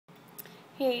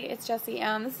Hey, it's Jessy.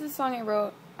 This is a song I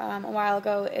wrote a while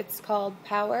ago. It's called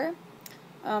Power.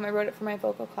 I wrote it for my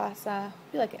vocal class. Hope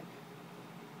you like it.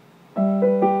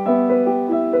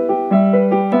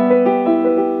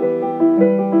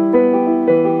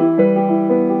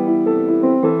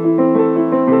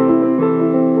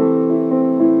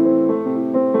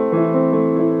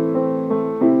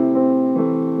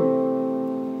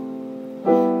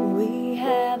 We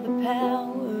have the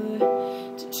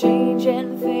power to change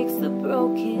and fix the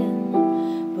broken,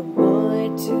 but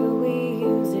what do we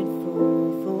use it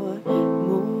for?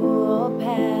 For more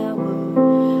power,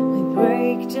 we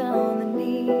break down the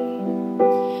need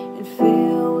and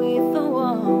fill with the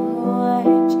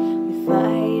want. We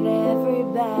fight every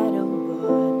battle,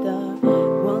 but the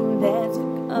one that's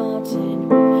forgotten,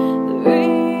 the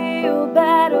real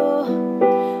battle,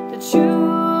 the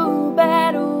true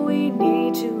battle we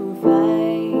need to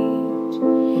fight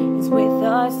is with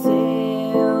ourselves.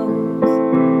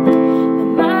 My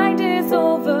mind is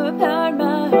overpowered,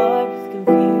 my heart with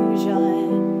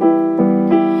confusion.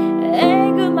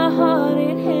 Anger, my heart,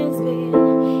 it has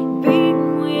been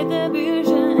beaten with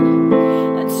abusion.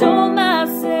 I told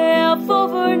myself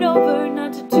over and over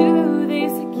not to do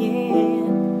this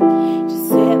again, to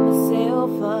set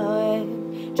myself up.